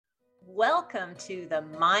Welcome to the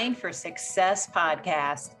Mind for Success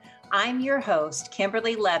podcast. I'm your host,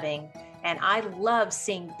 Kimberly Leving, and I love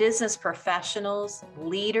seeing business professionals,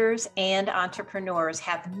 leaders, and entrepreneurs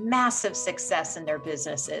have massive success in their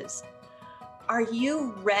businesses. Are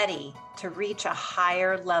you ready to reach a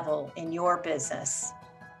higher level in your business?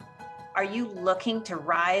 Are you looking to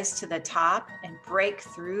rise to the top and break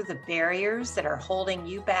through the barriers that are holding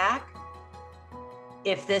you back?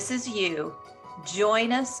 If this is you,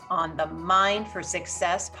 join us on the Mind for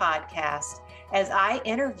Success podcast as I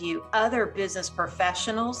interview other business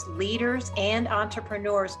professionals, leaders, and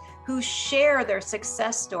entrepreneurs who share their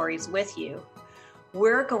success stories with you.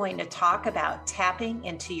 We're going to talk about tapping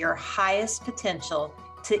into your highest potential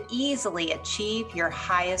to easily achieve your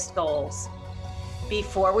highest goals.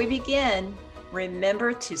 Before we begin,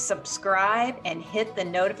 remember to subscribe and hit the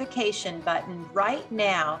notification button right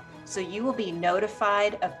now so you will be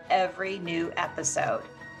notified of every new episode.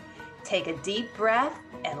 Take a deep breath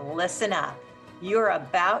and listen up. You're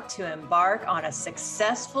about to embark on a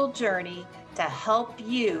successful journey to help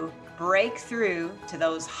you break through to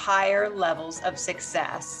those higher levels of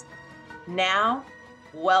success. Now,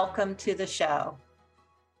 welcome to the show.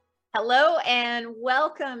 Hello and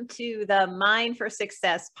welcome to the Mind for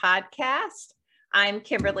Success podcast. I'm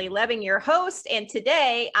Kimberly Leving, your host, and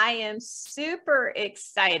today I am super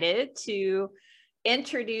excited to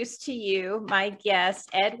introduce to you my guest,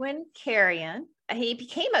 Edwin Carrion. He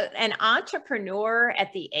became an entrepreneur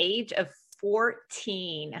at the age of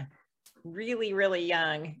 14, really, really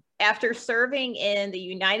young. After serving in the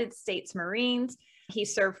United States Marines, he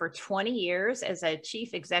served for 20 years as a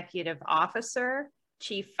chief executive officer,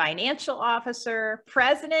 chief financial officer,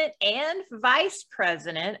 president, and vice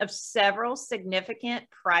president of several significant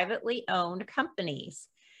privately owned companies.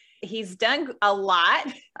 He's done a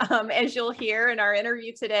lot, as you'll hear in our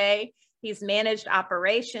interview today. He's managed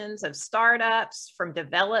operations of startups from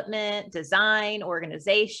development, design,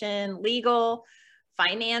 organization, legal,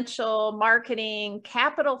 financial, marketing,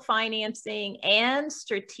 capital financing, and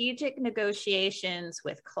strategic negotiations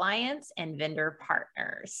with clients and vendor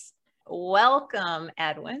partners. Welcome,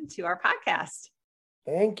 Edwin, to our podcast.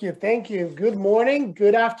 Thank you. Thank you. Good morning,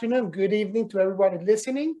 good afternoon, good evening to everybody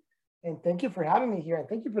listening. And thank you for having me here. And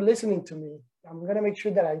thank you for listening to me. I'm going to make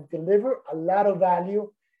sure that I deliver a lot of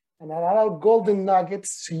value and a lot of golden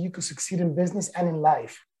nuggets so you can succeed in business and in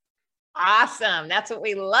life. Awesome. That's what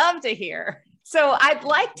we love to hear. So I'd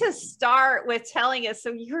like to start with telling us,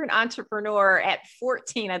 so you're an entrepreneur at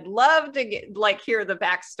 14. I'd love to hear the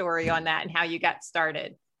backstory on that and how you got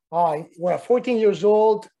started. When at 14 years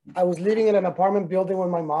old, I was living in an apartment building with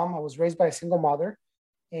my mom. I was raised by a single mother.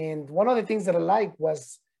 And one of the things that I liked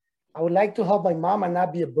was I would like to help my mom and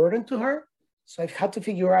not be a burden to her. So I had to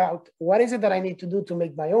figure out what is it that I need to do to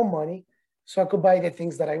make my own money so I could buy the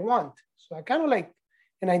things that I want. So I kind of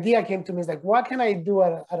an idea came to me. It's like, what can I do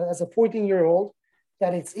as a 14-year-old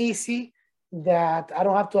that it's easy, that I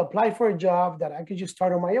don't have to apply for a job, that I could just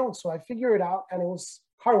start on my own. So I figured it out, and it was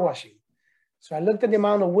car washing. So I looked at the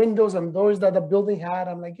amount of windows and doors that the building had.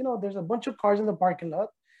 I'm like, there's a bunch of cars in the parking lot.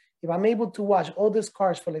 If I'm able to wash all these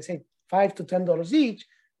cars for, let's say, $5 to $10 each,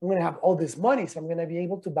 I'm going to have all this money. So I'm going to be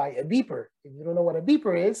able to buy a beeper. If you don't know what a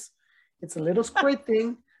beeper is, it's a little square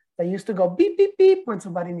thing that used to go beep, beep, beep when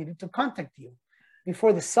somebody needed to contact you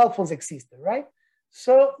before the cell phones existed, right?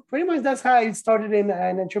 So pretty much that's how I started in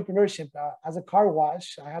entrepreneurship as a car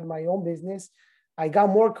wash. I had my own business. I got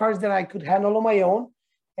more cars than I could handle on my own.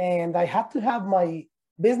 And I had to have my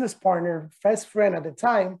business partner, best friend at the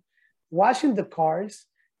time, washing the cars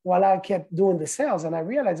while I kept doing the sales. And I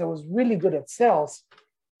realized I was really good at sales.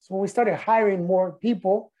 So we started hiring more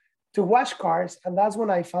people to wash cars. And that's when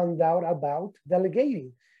I found out about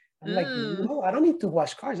delegating. I'm like, I don't need to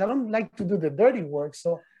wash cars. I don't like to do the dirty work.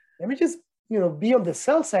 So let me just, be on the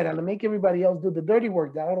sales side and make everybody else do the dirty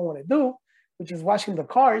work that I don't want to do, which is washing the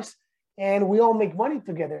cars. And we all make money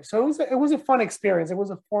together. So it was a fun experience. It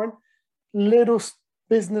was a fun little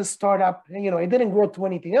business startup. It didn't grow to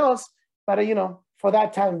anything else, but for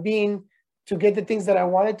that time being, to get the things that I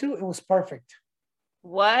wanted to, it was perfect.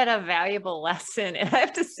 What a valuable lesson. And I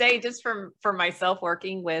have to say, just for myself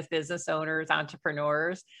working with business owners,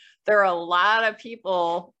 entrepreneurs, there are a lot of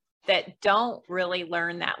people that don't really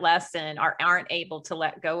learn that lesson or aren't able to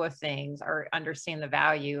let go of things or understand the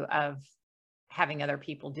value of having other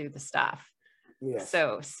people do the stuff. Yes.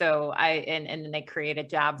 So and then they create a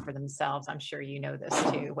job for themselves. I'm sure you know this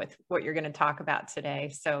too with what you're going to talk about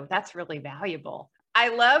today. So that's really valuable. I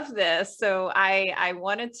love this. So I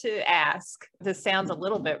wanted to ask, this sounds a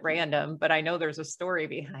little bit random, but I know there's a story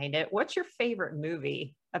behind it. What's your favorite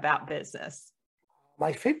movie about business?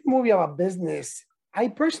 My favorite movie about business I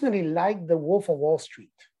personally like The Wolf of Wall Street.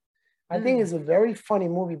 I think it's a very funny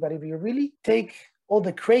movie, but if you really take all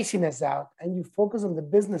the craziness out and you focus on the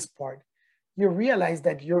business part, you realize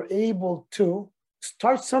that you're able to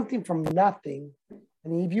start something from nothing.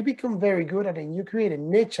 And if you become very good at it and you create a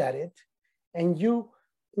niche at it and you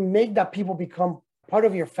make that people become part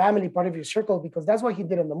of your family, part of your circle, because that's what he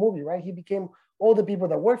did in the movie, right? He became, all the people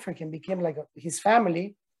that worked for him became like his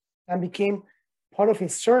family and became part of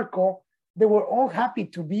his circle. They were all happy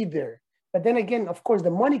to be there. But then again, of course, the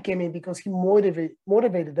money came in because he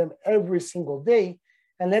motivated them every single day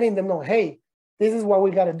and letting them know, hey, this is what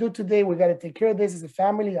we got to do today. We got to take care of this as a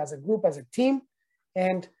family, as a group, as a team.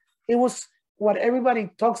 And it was what everybody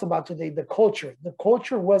talks about today, the culture. The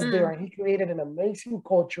culture was there, and he created an amazing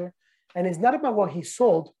culture. And it's not about what he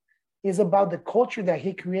sold, it's about the culture that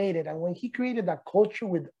he created. And when he created that culture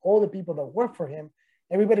with all the people that work for him,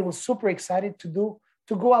 everybody was super excited to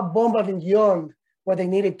go above and beyond what they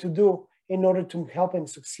needed to do in order to help him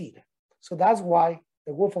succeed. So that's why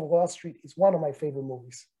The Wolf of Wall Street is one of my favorite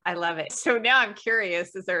movies. I love it. So now I'm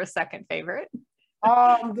curious, is there a second favorite?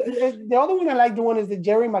 The other one I like, the one is the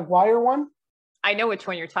Jerry Maguire one. I know which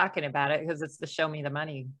one you're talking about it because it's the Show Me the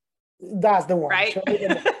Money. That's the one. Right?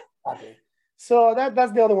 Okay. So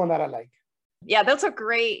that's the other one that I like. Yeah, those are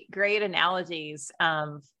great analogies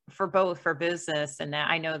for business. And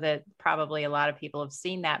I know that probably a lot of people have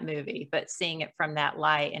seen that movie, but seeing it from that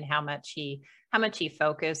light and how much he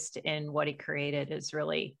focused in what he created is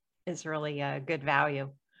really a good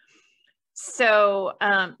value. So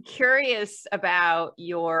curious about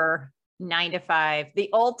your 9-to-5, the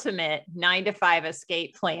ultimate 9-to-5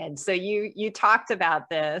 escape plan. So you talked about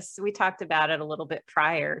this. We talked about it a little bit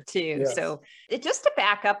prior too. Yes. So just to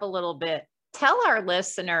back up a little bit, tell our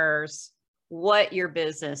listeners what your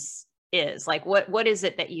business is. Like what is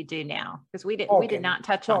it that you do now? Because we did not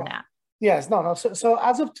touch on that. Yes, no. So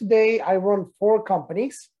as of today, I run 4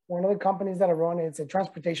 companies. One of the companies that I run is a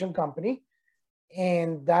transportation company.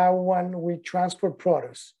 And that one, we transport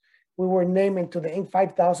produce. We were named into the Inc.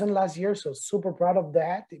 5000 last year, so super proud of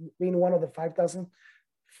that, being one of the 5,000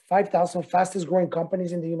 fastest growing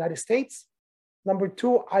companies in the United States. Number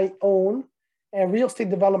 2, I own a real estate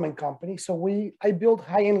development company. So I build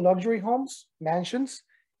high-end luxury homes, mansions,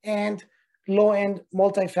 and low-end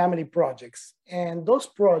multifamily projects. And those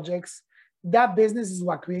projects, that business is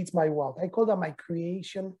what creates my wealth. I call that my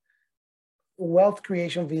wealth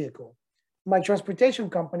creation vehicle. My transportation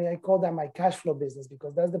company, I call that my cash flow business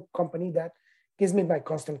because that's the company that gives me my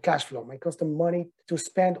constant cash flow, my constant money to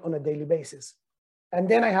spend on a daily basis. And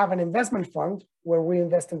then I have an investment fund where we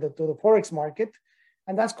invest into the Forex market.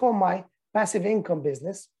 And that's called my passive income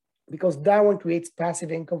business because that one creates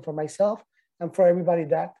passive income for myself and for everybody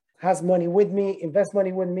that has money with me, invest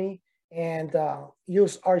money with me, and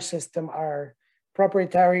use our system, our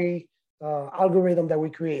proprietary algorithm that we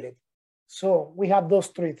created. So we have those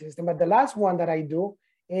 3 things. But the last one that I do,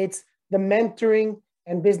 it's the mentoring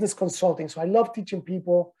and business consulting. So I love teaching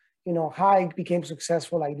people, how I became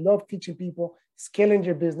successful. I love teaching people scaling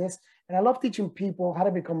their business. And I love teaching people how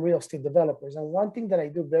to become real estate developers. And one thing that I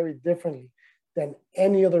do very differently than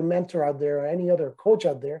any other mentor out there or any other coach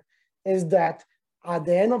out there is that at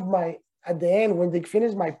the end, when they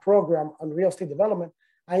finish my program on real estate development,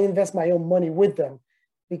 I invest my own money with them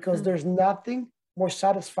because there's nothing more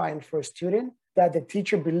satisfying for a student that the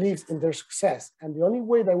teacher believes in their success. And the only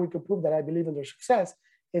way that we could prove that I believe in their success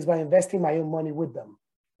is by investing my own money with them.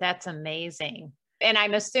 That's amazing. And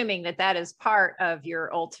I'm assuming that is part of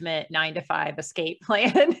your ultimate 9-to-5 escape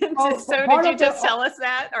plan. So did you just tell us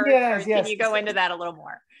that? Or can you go into that a little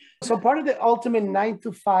more? So part of the ultimate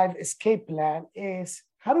 9-to-5 escape plan is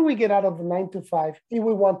how do we get out of the 9-to-5 if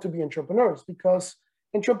we want to be entrepreneurs? Because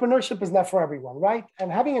entrepreneurship is not for everyone, right?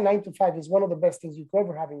 And having a 9-to-5 is one of the best things you could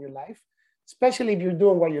ever have in your life, especially if you're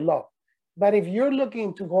doing what you love. But if you're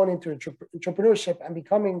looking to go into entrepreneurship and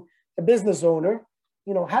becoming a business owner,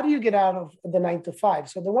 how do you get out of the 9-to-5?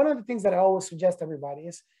 So one of the things that I always suggest everybody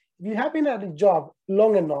is if you have been at a job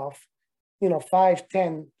long enough, 5,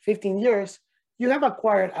 10, 15 years, you have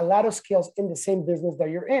acquired a lot of skills in the same business that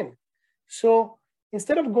you're in. So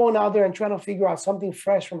instead of going out there and trying to figure out something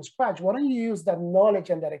fresh from scratch, why don't you use that knowledge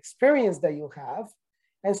and that experience that you have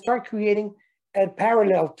and start creating a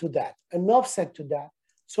parallel to that, an offset to that.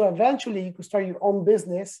 So eventually you could start your own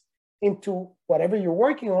business into whatever you're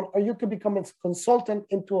working on, or you could become a consultant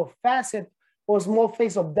into a facet or a small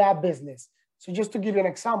phase of that business. So just to give you an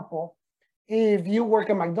example, if you work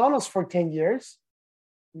at McDonald's for 10 years,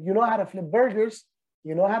 you know how to flip burgers,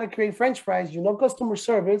 you know how to create French fries, you know customer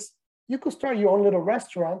service, you could start your own little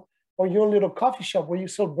restaurant or your own little coffee shop where you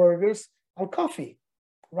sell burgers and coffee,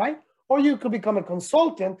 right? Or you could become a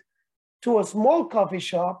consultant to a small coffee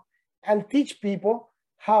shop and teach people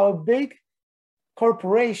how a big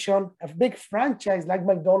corporation, a big franchise like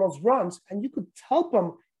McDonald's runs, and you could help them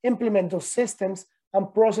implement those systems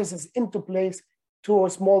and processes into place to a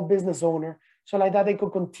small business owner. So like that, they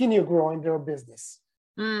could continue growing their business.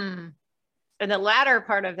 Mm. And the latter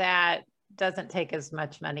part of that doesn't take as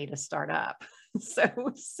much money to start up. So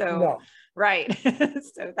no. Right.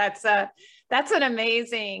 So that's an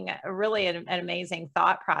amazing, really an amazing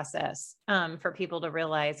thought process for people to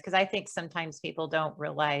realize, because I think sometimes people don't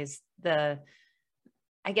realize the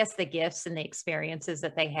gifts and the experiences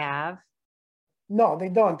that they have. No, they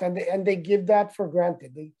don't. And they give that for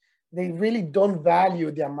granted. They really don't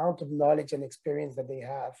value the amount of knowledge and experience that they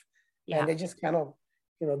have. Yeah. And they just kind of,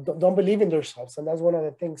 don't believe in themselves. And that's one of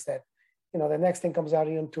the things that, the next thing comes out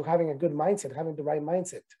into having a good mindset, having the right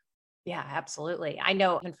mindset. Yeah, absolutely. I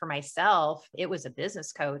know, and for myself, it was a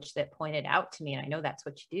business coach that pointed out to me, and I know that's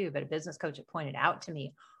what you do, but a business coach that pointed out to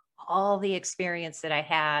me all the experience that I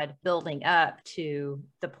had building up to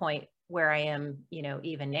the point where I am,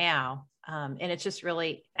 even now. And it's just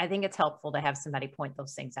really, I think it's helpful to have somebody point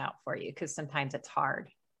those things out for you, because sometimes it's hard.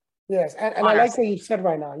 Yes. And I like what you said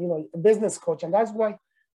right now, a business coach. And that's why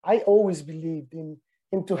I always believed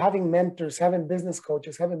into having mentors, having business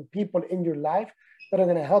coaches, having people in your life that are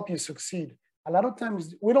going to help you succeed. A lot of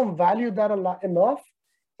times we don't value that enough.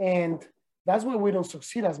 And that's why we don't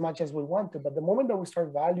succeed as much as we want to. But the moment that we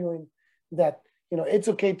start valuing that, it's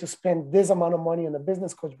okay to spend this amount of money on a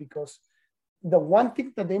business coach, because the one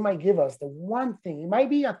thing that they might give us, the one thing, it might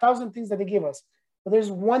be 1,000 things that they give us, but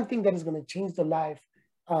there's one thing that is going to change the life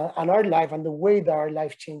and our life and the way that our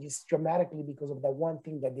life changes dramatically because of that one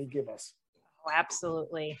thing that they give us. Oh,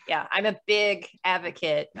 absolutely. Yeah. I'm a big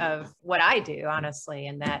advocate of what I do, honestly.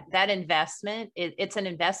 And that investment, it's an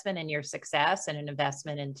investment in your success and an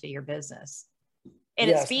investment into your business.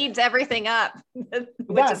 And yes, it speeds everything up,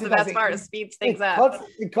 which is the best part. It speeds things up.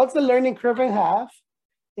 It cuts the learning curve in half.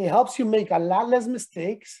 It helps you make a lot less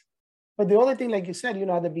mistakes. But the other thing, like you said,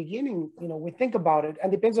 at the beginning, we think about it,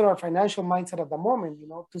 and depends on our financial mindset at the moment,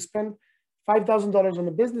 to spend $5,000 on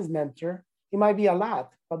a business mentor, it might be a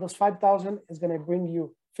lot, but those $5,000 is going to bring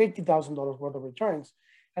you $50,000 worth of returns.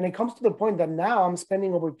 And it comes to the point that now I'm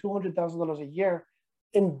spending over $200,000 a year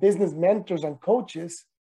in business mentors and coaches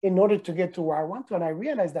in order to get to where I want to. And I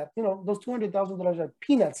realized that, those $200,000 are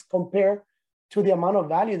peanuts compared to the amount of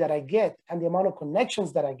value that I get and the amount of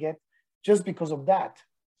connections that I get just because of that.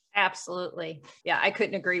 Absolutely. Yeah, I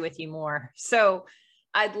couldn't agree with you more. So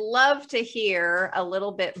I'd love to hear a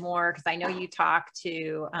little bit more, because I know you talk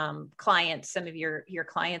to clients, some of your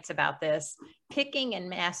clients, about this, picking and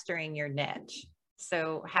mastering your niche.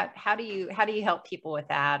 So how do you help people with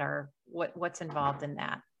that, or what's involved in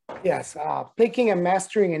that? Yes, picking and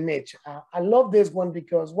mastering a niche. I love this one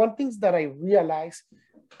because one thing that I realized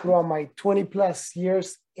throughout my 20 plus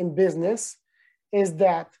years in business is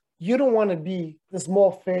that you don't want to be the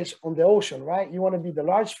small fish on the ocean, right? You want to be the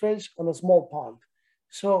large fish on a small pond.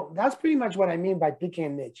 So that's pretty much what I mean by picking a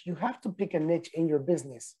niche. You have to pick a niche in your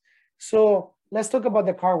business. So let's talk about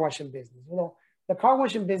the car washing business. The car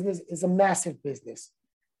washing business is a massive business.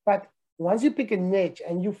 But once you pick a niche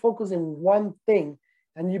and you focus on one thing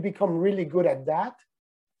and you become really good at that,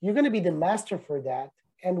 you're going to be the master for that.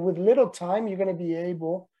 And with little time, you're going to be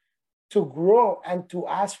able to grow and to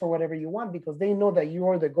ask for whatever you want, because they know that you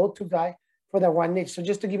are the go-to guy for that one niche. So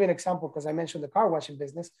just to give you an example, because I mentioned the car washing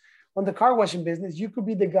business, on the car washing business, you could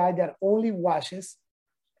be the guy that only washes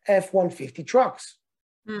F-150 trucks.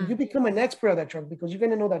 You become an expert at that truck because you're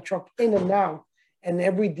going to know that truck in and out and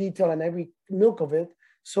every detail and every nook of it.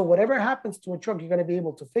 So whatever happens to a truck, you're going to be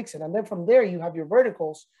able to fix it. And then from there, you have your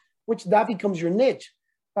verticals, which that becomes your niche.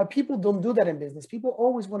 But people don't do that in business. People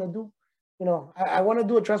always want to do, I want to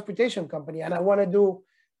do a transportation company, and I want to do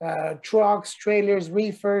trucks, trailers,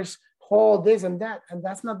 reefers, haul this and that. And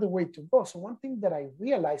that's not the way to go. So one thing that I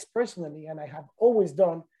realized personally, and I have always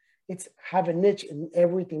done, it's have a niche in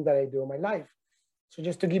everything that I do in my life. So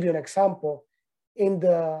just to give you an example, in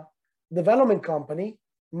the development company,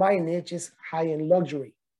 my niche is high-end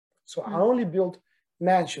luxury. So I only build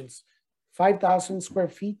mansions, 5,000 square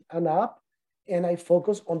feet and up, and I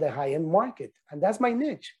focus on the high-end market. And that's my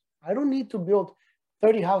niche. I don't need to build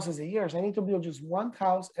 30 houses a year. So I need to build just one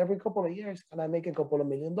house every couple of years, and I make a couple of $1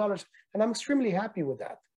 million. And I'm extremely happy with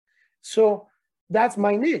that. So that's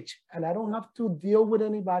my niche. And I don't have to deal with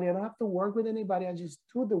anybody. I don't have to work with anybody. I just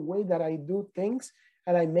do the way that I do things,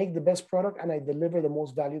 and I make the best product, and I deliver the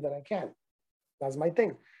most value that I can. That's my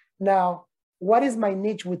thing. Now, what is my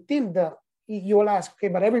niche within you'll ask, okay,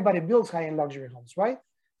 but everybody builds high-end luxury homes, right?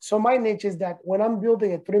 So my niche is that when I'm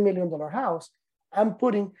building a $3 million house, I'm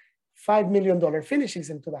putting $5 million finishes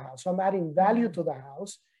into the house. So I'm adding value to the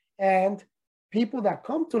house. And people that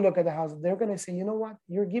come to look at the house, they're going to say, you know what,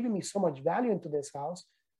 you're giving me so much value into this house.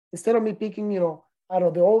 Instead of me picking, out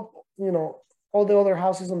of the old, all the other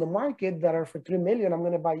houses on the market that are for 3 million, I'm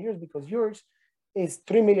going to buy yours because yours is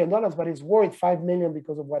 $3 million, but it's worth 5 million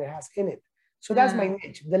because of what it has in it. So that's my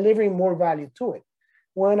niche, delivering more value to it.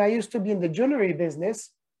 When I used to be in the jewelry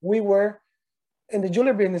business, we were in the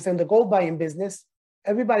jewelry business and the gold buying business.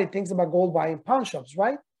 Everybody thinks about gold buying pawn shops,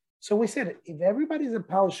 right? So we said, if everybody's a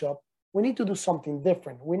pawn shop, we need to do something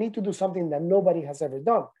different. We need to do something that nobody has ever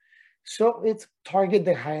done. So it's target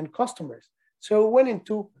the high-end customers. So we went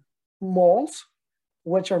into malls,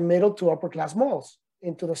 which are middle to upper class malls,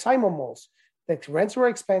 into the Simon malls. The rents were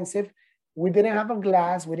expensive. We didn't have a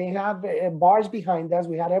glass. We didn't have bars behind us.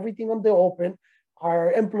 We had everything on the open.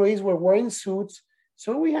 Our employees were wearing suits.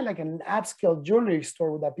 So we had like an upscale jewelry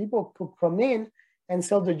store that people could come in and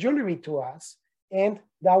sell the jewelry to us. And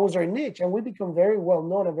that was our niche. And we become very well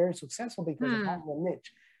known and very successful because of having a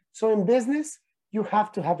niche. So in business, you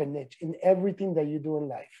have to have a niche in everything that you do in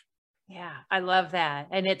life. Yeah, I love that.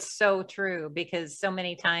 And it's so true because so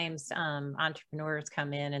many times entrepreneurs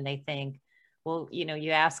come in and they think, well,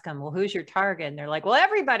 you ask them, well, who's your target? And they're like, well,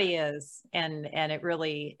 everybody is. And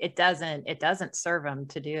it doesn't serve them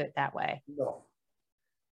to do it that way. No.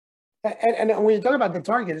 And when you talk about the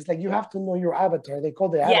target, it's like you have to know your avatar. They call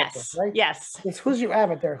the avatar, right? Yes. It's who's your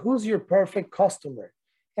avatar, who's your perfect customer,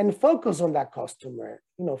 and focus on that customer,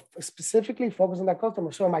 specifically focus on that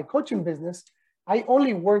customer. So in my coaching business, I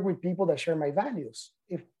only work with people that share my values.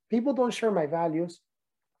 If people don't share my values,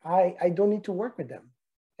 I don't need to work with them.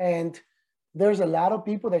 And there's a lot of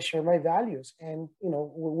people that share my values. And,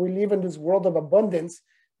 we live in this world of abundance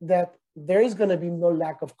that there is going to be no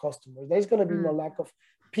lack of customers. There's going to be no lack of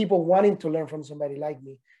people wanting to learn from somebody like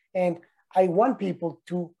me. And I want people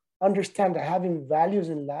to understand that having values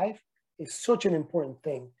in life is such an important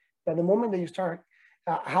thing. That the moment that you start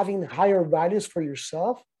having higher values for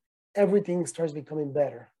yourself, everything starts becoming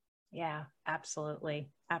better. Yeah, absolutely.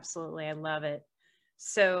 Absolutely. I love it.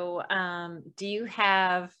 So do you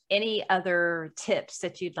have any other tips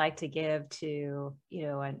that you'd like to give to,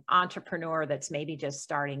 an entrepreneur that's maybe just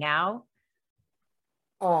starting out?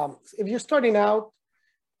 If you're starting out,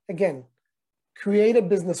 again, create a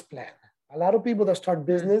business plan. A lot of people that start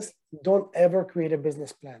business don't ever create a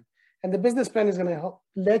business plan. And the business plan is going to help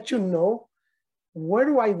let you know, where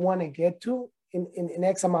do I want to get to in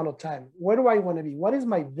X amount of time? Where do I want to be? What is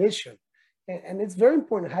my vision? And it's very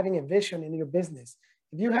important having a vision in your business.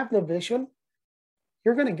 If you have no vision,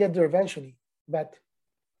 you're going to get there eventually. But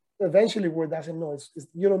eventually, word doesn't know.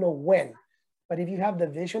 You don't know when. But if you have the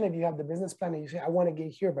vision, if you have the business plan, and you say, I want to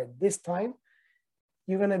get here by this time,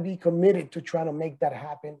 you're going to be committed to trying to make that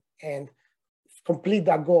happen and complete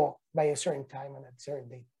that goal by a certain time and at a certain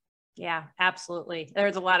date. Yeah, absolutely.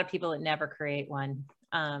 There's a lot of people that never create one.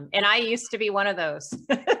 And I used to be one of those.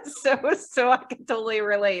 so I can totally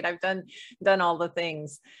relate. I've done all the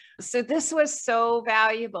things. So this was so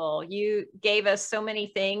valuable. You gave us so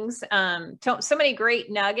many things, so many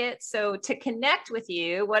great nuggets. So to connect with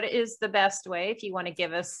you, what is the best way if you want to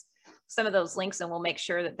give us some of those links, and we'll make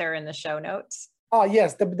sure that they're in the show notes? Oh,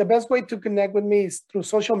 yes. The best way to connect with me is through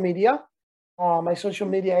social media. My social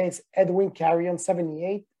media is Edwin Carrion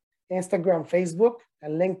 78, Instagram, Facebook,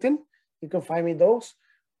 and LinkedIn. You can find me those.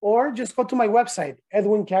 Or just go to my website,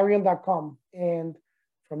 edwincarrion.com. And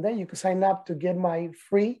from there, you can sign up to get my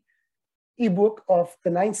free ebook of the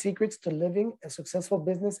 9 secrets to living a successful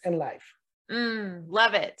business and life.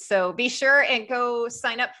 Love it. So be sure and go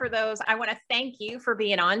sign up for those. I want to thank you for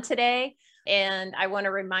being on today. And I want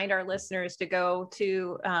to remind our listeners to go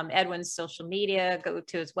to Edwin's social media, go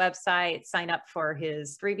to his website, sign up for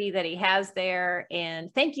his freebie that he has there.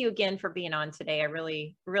 And thank you again for being on today. I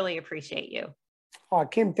really, really appreciate you.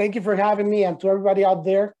 Kim, thank you for having me. And to everybody out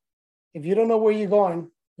there, if you don't know where you're going,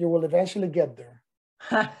 you will eventually get there.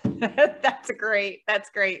 That's great. That's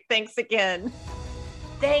great. Thanks again.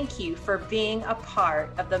 Thank you for being a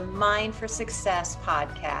part of the Mind for Success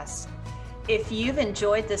podcast. If you've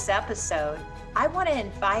enjoyed this episode, I want to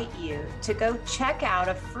invite you to go check out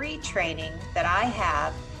a free training that I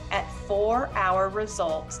have at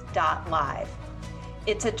 4hourresults.live.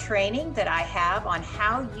 It's a training that I have on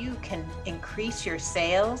how you can increase your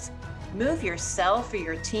sales, move yourself or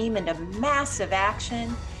your team into massive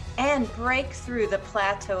action, and break through the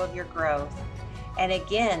plateau of your growth. And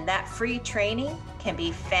again, that free training can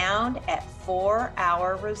be found at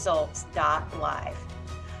 4hourresults.live.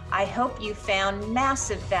 I hope you found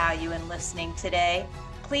massive value in listening today.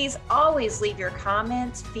 Please always leave your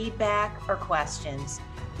comments, feedback, or questions.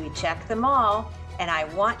 We check them all, and I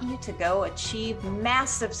want you to go achieve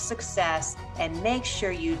massive success and make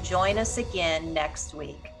sure you join us again next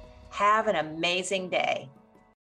week. Have an amazing day.